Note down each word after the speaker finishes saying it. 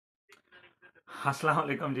अस्सलाम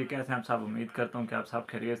वालेकुम जी, कैसे हैं आप सब? उम्मीद करता हूँ कि आप सब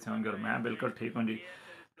खैरियत से होंगे और मैं बिल्कुल ठीक हूँ जी।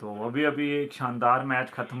 तो अभी अभी एक शानदार मैच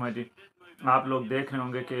ख़त्म हुआ जी। आप लोग देख रहे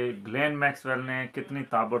होंगे कि ग्लेन मैक्सवेल ने कितनी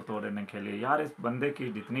ताबड़तोड़ इनिंग खेली। यार इस बंदे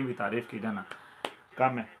की जितनी भी तारीफ़ की जाए ना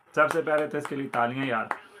कम है। सबसे पहले तो इसके लिए तालियां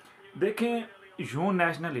यार। देखें, यूँ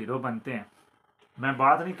नेशनल हीरो बनते हैं। मैं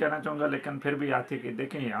बात नहीं कहना चाहूँगा लेकिन फिर भी आती है कि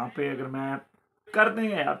देखें यहाँ पे अगर मैं कर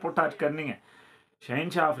देंगे यार पुटआउट करनी है।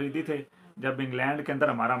 शहनशाह अफरीदी थे। जब इंग्लैंड के अंदर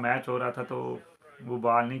हमारा मैच हो रहा था तो वो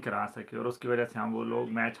बॉल नहीं करा सके और उसकी वजह से हम वो लोग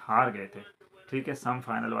मैच हार गए थे। ठीक है, सम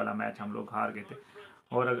फाइनल वाला मैच हम लोग हार गए थे।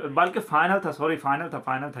 और बल्कि फाइनल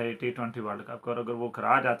था ये T20 वर्ल्ड कप का, और अगर वो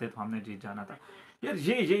करा जाते तो हमने जीत जाना था। यार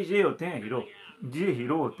ये होते हैं हीरो। ये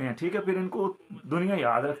हीरो होते हैं, ठीक है। फिर इनको दुनिया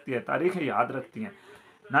याद रखती है, तारीखें याद रखती हैं।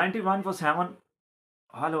 91 फॉर 7।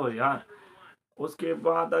 हेलो यार। उसके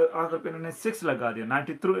बाद आखिर पे इन्होंने 6 लगा दिया।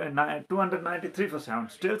 293 फॉर 7,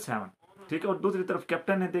 स्टिल 7। ठीक है। और दूसरी तरफ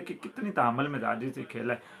कैप्टन ने देखी कितनी तामल मिजाजी से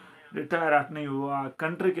खेला है। रिटायर आउट नहीं हुआ,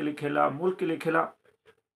 कंट्री के लिए खेला, मुल्क के लिए खेला।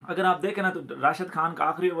 अगर आप देखें ना तो राशिद खान का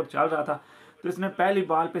आखिरी ओवर चल रहा था तो इसने पहली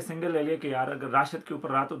बॉल पे सिंगल ले लिया कि यार अगर राशिद के ऊपर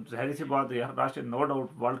रहा तो जहरी सी बात है यार, Rashid no doubt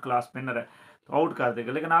world class spinner है तो आउट कर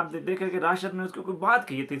देगा। लेकिन आप देखें कि राशिद ने उसको कोई बात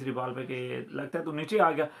की है तीसरी बॉल पे कि लगता है तो नीचे आ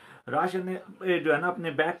गया। राशिद ने जो है ना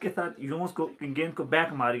अपने बैक के साथ यूं उसको गेंद को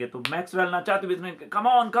बैक मारी है, तो मैक्सवेल ना चाहते भी इसने come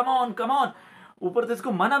on come on come on, ऊपर से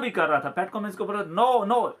इसको मना भी कर रहा था। पैट कमिंस को नो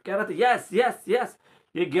नो कह रहा था यस यस यस।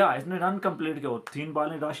 ये गया, इसने रन कंप्लीट किया और 3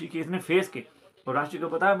 बॉलें राशि की इसने फेस की। और राशि को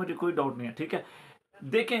पता है, मुझे कोई डाउट नहीं है। ठीक है।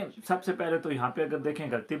 देखें, सबसे पहले तो यहाँ पे अगर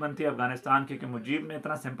देखें गलती बनती है अफगानिस्तान की कि मुजीब ने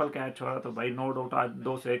इतना सिंपल कैच छोड़ा तो भाई नो डाउट आज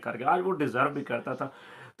 2 से 1 कर गया, आज वो डिजर्व भी करता था।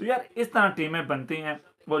 तो यार इस तरह टीमें बनती हैं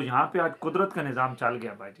और यहाँ पे आज कुदरत का निज़ाम चल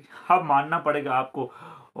गया भाई जी, अब मानना पड़ेगा आपको।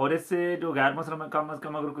 और इससे जो गैर मुसलमान कम अज़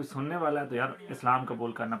कम अगर कोई सुनने वाला है तो यार इस्लाम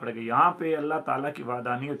कबूल करना पड़ेगा। यहाँ पे अल्लाह ताला की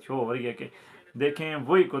वादानियत शो हो रही है कि देखें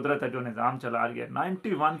वही कुदरत है जो निज़ाम चला रही है।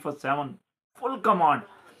 91 फॉर 7, फुल कमांड।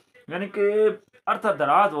 यानी कि अरसा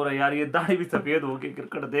दराज हो रहा है यार, ये दाढ़ी भी सफ़ेद हो गई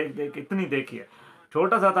क्रिकेट देख देख के, इतनी देखी है।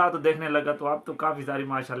 छोटा सा था तो देखने लगा, तो अब तो काफ़ी सारी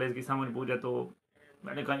माशाल्लाह इसकी समझ बूझे। तो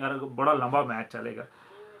मैंने कहा यार बड़ा लंबा मैच चलेगा।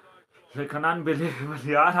 लेकिन अनबिलीवेबल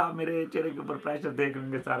यार, आप मेरे चेहरे के ऊपर प्रेशर देख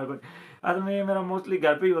लेंगे सारा कुछ। असल में ये मेरा मोस्टली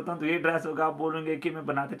घर पे ही होता हूँ तो ये ड्रेस होगा, आप बोलेंगे कि मैं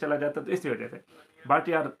बनाते चला जाता तो इसी वजह से। बट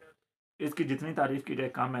यार इसकी जितनी तारीफ की जाए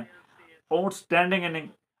कम है। Outstanding inning.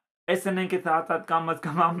 इस इनिंग के साथ साथ कम अज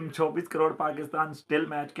कम हम 24 करोड़ पाकिस्तान स्टिल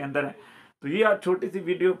मैच के अंदर है। तो ये यार छोटी सी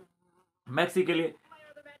वीडियो मैक्सी के लिए।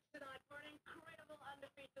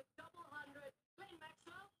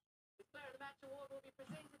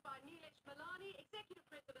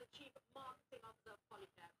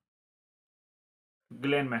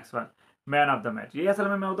 Glenn Maxwell man of the match. ये असल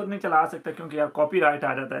में मैं उधर नहीं चला सकता क्योंकि यार कॉपीराइट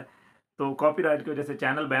आ जाता है, तो कॉपीराइट की वजह से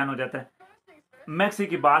चैनल बैन हो जाता है। मैक्सी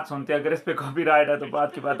की बात सुनते हैं, अगर इस पे कॉपीराइट है तो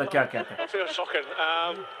बात की बात है, क्या कहते हैं? I feel shocking.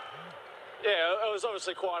 Yeah, it was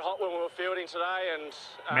obviously quite hot when we were fielding today, and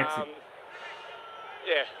maxi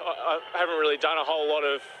yeah, I haven't really done a whole lot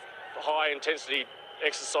of high intensity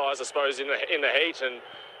exercise, I suppose, in the heat, and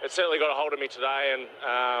it certainly got a hold of me today.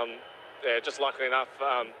 And yeah, just luckily enough,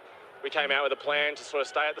 we came out with a plan to sort of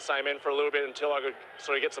stay at the same end for a little bit until I could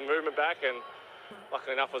sort of get some movement back, and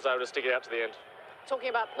luckily enough, I was able to stick it out to the end. Talking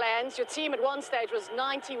about plans, your team at one stage was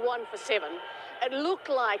 91 for 7. It looked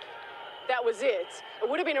like that was it. It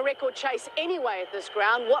would have been a record chase anyway at this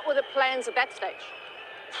ground. What were the plans at that stage?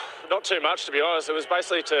 Not too much, to be honest. It was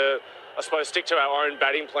basically to, I suppose, stick to our own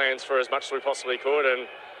batting plans for as much as we possibly could. And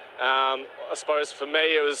I suppose for me,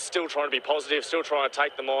 it was still trying to be positive, still trying to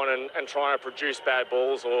take them on and trying to produce bad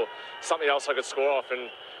balls or something else I could score off. And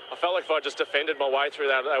I felt like if I just defended my way through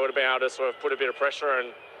that, they would have been able to sort of put a bit of pressure.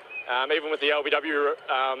 And even with the LBW,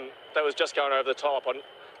 that was just going over the top.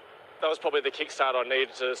 That was probably the kickstart I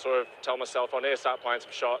needed to sort of tell myself I need to start playing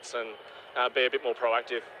some shots and be a bit more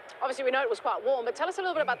proactive. Obviously, we know it was quite warm, but tell us a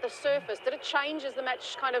little bit about the surface. Did it change as the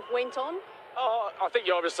match kind of went on? Oh, I think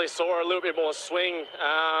you obviously saw a little bit more swing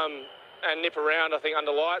and nip around, I think,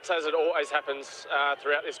 under lights, as it always happens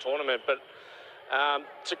throughout this tournament. But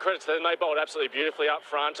to credit to them, they bowled absolutely beautifully up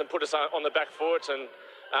front and put us on the back foot, and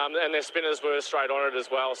their spinners were straight on it as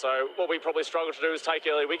well. So what we probably struggled to do is take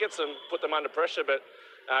early wickets and put them under pressure, but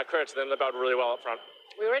credit to them, they bowled really well up front.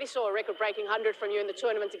 We already saw a record-breaking 100 from you in the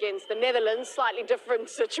tournament against the Netherlands. Slightly different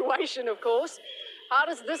situation, of course. How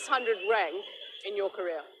does this 100 rank in your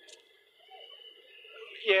career?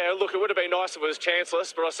 Yeah, look, it would have been nice if it was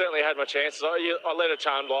chanceless, but I certainly had my chances. I led a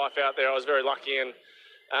charmed life out there. I was very lucky, and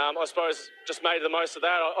I suppose just made the most of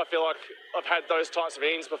that. I feel like I've had those types of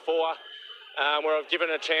innings before where I've given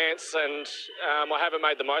a chance and I haven't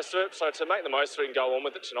made the most of it. So to make the most of it and go on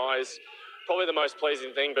with it tonight is probably the most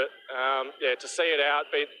pleasing thing. But yeah, to see it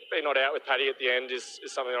out, be not out with Paddy at the end is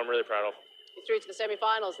something I'm really proud of. You're through to the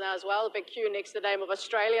semi-finals now as well. A big queue next to the name of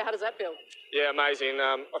Australia. How does that feel? Yeah, amazing.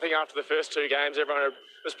 I think after the first two games, everyone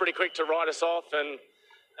was pretty quick to write us off, and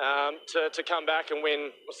to come back and win,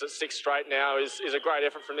 what's it, 6 straight now is a great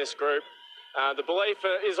effort from this group. The belief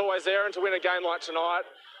is always there, and to win a game like tonight,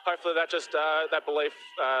 hopefully that belief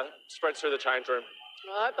spreads through the change room.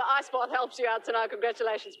 I hope the ice bath helps you out tonight.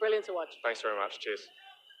 Congratulations. Brilliant to watch. Thanks very much. Cheers.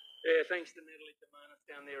 Yeah, thanks to Natalie Tamanis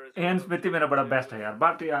down there as N well. Smithy मेरा बड़ा best है यार,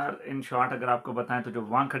 but यार in short अगर आपको बताएं तो जो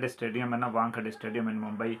वानखेड़े स्टेडियम है ना, वानखेड़े स्टेडियम इन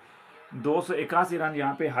मुंबई, 281 रन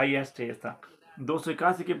यहाँ पे हाईएस्ट चेज था।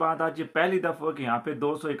 281 के बाद आज ये पहली दफ़ा कि यहाँ पे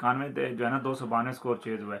 291 जो है ना 292 स्कोर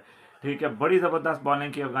चेज हुआ है। ठीक है, बड़ी ज़बरदस्त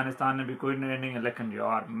बॉलिंग की अफगानिस्तान ने भी, कोई नहीं है, लेकिन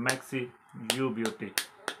यार मैक्सी यू ब्यूटी,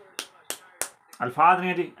 अल्फाज नहीं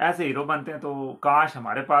है जी, ऐसे हीरो बनते हैं। तो काश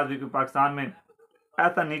हमारे पास भी कोई पाकिस्तान में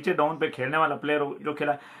ऐसा नीचे डाउन पे खेलने वाला प्लेयर हो जो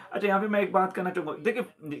खेला। अच्छा, यहाँ पे मैं एक बात करना चाहूँगा,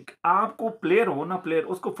 देखिए आपको प्लेयर हो ना, प्लेयर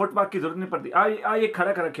उसको फुटवर्क की जरूरत नहीं पड़ती। ये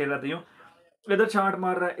खड़ा खड़ा खेल रहा था, यूँ इधर चार्ट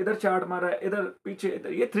मार रहा है, इधर चार्ट मार रहा है, इधर पीछे,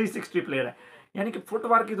 इधर, ये 360 प्लेयर है, यानी कि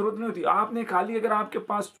फुटवर्क की जरूरत नहीं होती। आपने खाली अगर आपके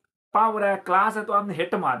पास पावर है, क्लास है, तो आपने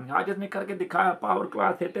हिट मारनी। आज इसने करके दिखाया, पावर,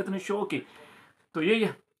 क्लास, हिट इसने शो की। तो यही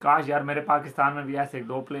है, काश यार मेरे पाकिस्तान में भी ऐसे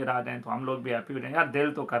 1-2 प्लेयर आ जाएं तो हम लोग भी हैप्पी हो जाएं। यार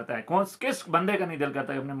दिल तो करता है, कौन किस बंदे का नहीं दिल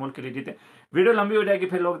करता है अपने मुल्क के लिए जीते। वीडियो लंबी हो जाएगी,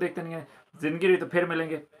 फिर लोग देखते नहीं है। जिंदगी रही तो फिर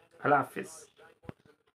मिलेंगे। अल्लाह हाफिज़।